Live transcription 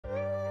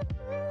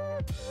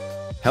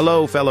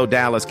Hello, fellow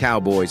Dallas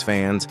Cowboys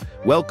fans.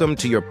 Welcome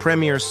to your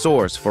premier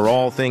source for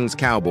all things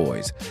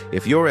Cowboys.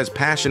 If you're as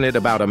passionate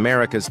about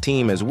America's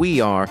team as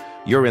we are,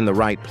 you're in the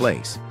right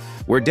place.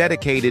 We're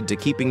dedicated to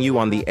keeping you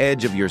on the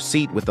edge of your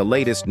seat with the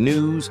latest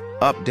news,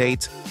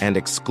 updates, and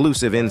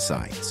exclusive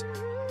insights.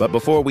 But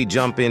before we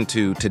jump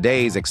into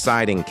today's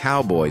exciting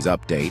Cowboys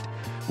update,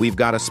 we've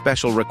got a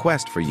special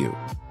request for you.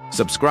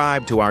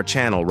 Subscribe to our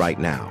channel right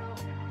now.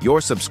 Your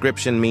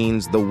subscription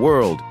means the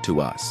world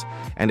to us,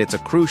 and it's a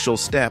crucial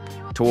step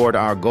toward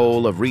our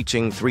goal of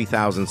reaching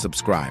 3,000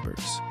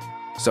 subscribers.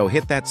 So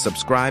hit that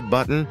subscribe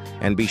button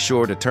and be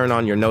sure to turn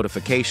on your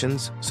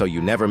notifications so you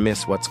never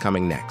miss what's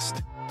coming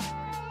next.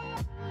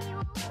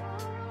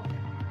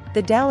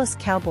 The Dallas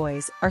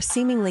Cowboys are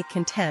seemingly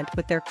content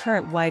with their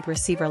current wide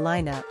receiver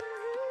lineup.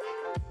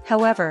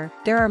 However,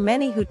 there are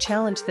many who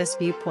challenge this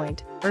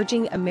viewpoint,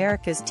 urging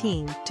America's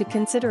team to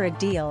consider a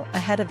deal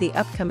ahead of the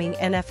upcoming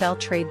NFL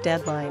trade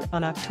deadline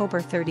on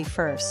October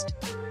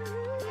 31st.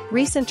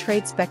 Recent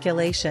trade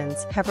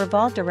speculations have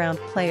revolved around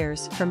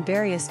players from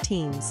various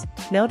teams,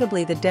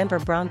 notably the Denver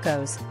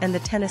Broncos and the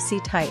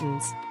Tennessee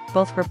Titans,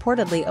 both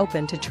reportedly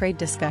open to trade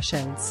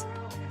discussions.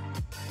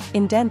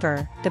 In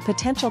Denver, the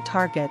potential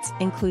targets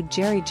include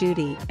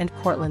Jeudy and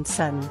Courtland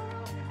Sutton.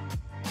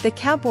 The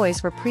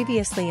Cowboys were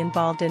previously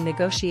involved in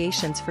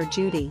negotiations for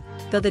Jeudy,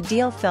 though the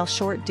deal fell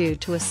short due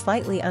to a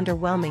slightly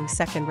underwhelming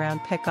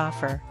second-round pick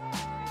offer.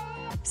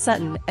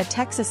 Sutton, a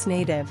Texas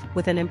native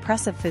with an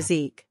impressive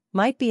physique,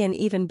 might be an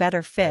even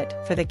better fit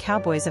for the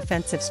Cowboys'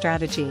 offensive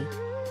strategy.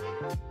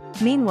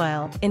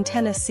 Meanwhile, in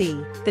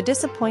Tennessee, the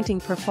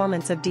disappointing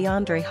performance of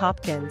DeAndre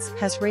Hopkins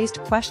has raised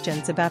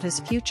questions about his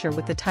future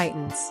with the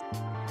Titans.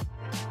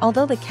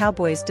 Although the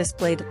Cowboys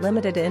displayed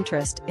limited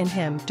interest in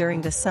him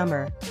during the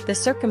summer, the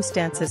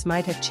circumstances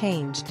might have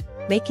changed,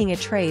 making a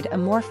trade a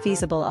more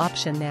feasible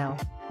option now.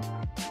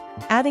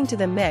 Adding to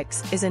the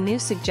mix is a new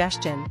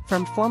suggestion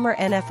from former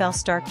NFL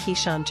star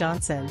Keyshawn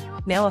Johnson,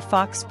 now a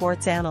Fox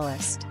Sports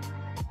analyst.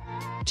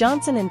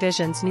 Johnson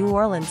envisions New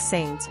Orleans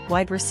Saints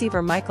wide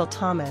receiver Michael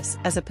Thomas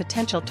as a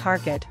potential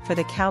target for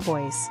the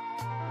Cowboys.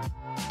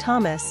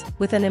 Thomas,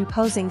 with an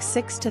imposing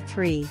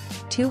 6'3",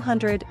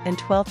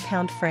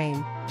 212-pound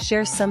frame,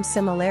 shares some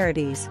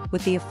similarities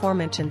with the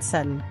aforementioned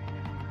Sutton.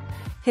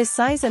 His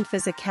size and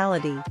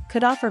physicality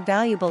could offer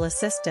valuable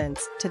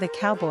assistance to the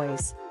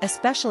Cowboys,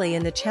 especially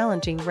in the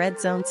challenging red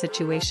zone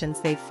situations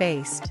they've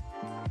faced.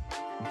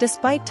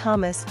 Despite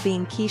Thomas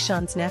being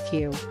Keyshawn's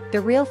nephew,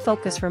 the real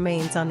focus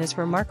remains on his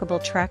remarkable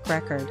track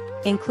record,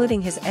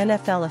 including his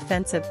NFL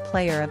Offensive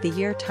Player of the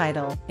Year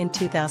title in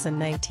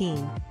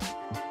 2019.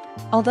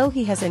 Although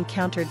he has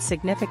encountered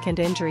significant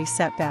injury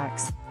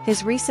setbacks,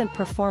 his recent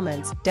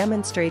performance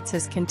demonstrates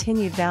his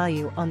continued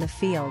value on the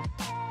field.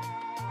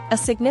 A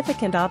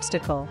significant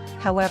obstacle,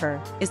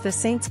 however, is the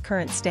Saints'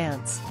 current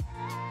stance.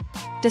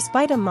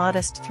 Despite a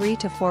modest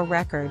 3-4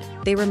 record,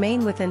 they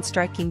remain within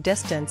striking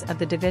distance of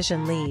the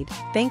division lead,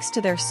 thanks to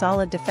their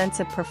solid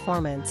defensive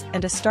performance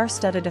and a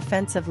star-studded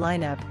offensive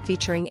lineup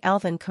featuring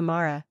Alvin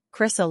Kamara,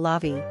 Chris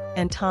Olave,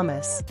 and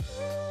Thomas.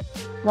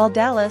 While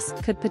Dallas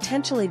could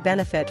potentially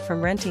benefit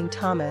from renting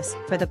Thomas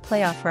for the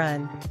playoff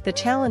run, the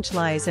challenge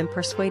lies in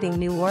persuading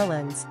New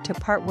Orleans to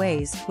part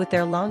ways with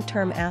their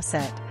long-term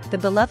asset, the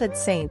beloved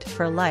Saint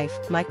for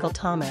life, Michael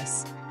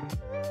Thomas.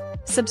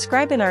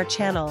 Subscribe in our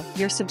channel.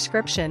 Your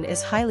subscription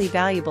is highly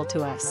valuable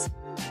to us.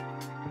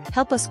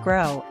 Help us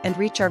grow and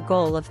reach our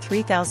goal of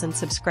 3,000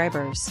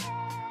 subscribers.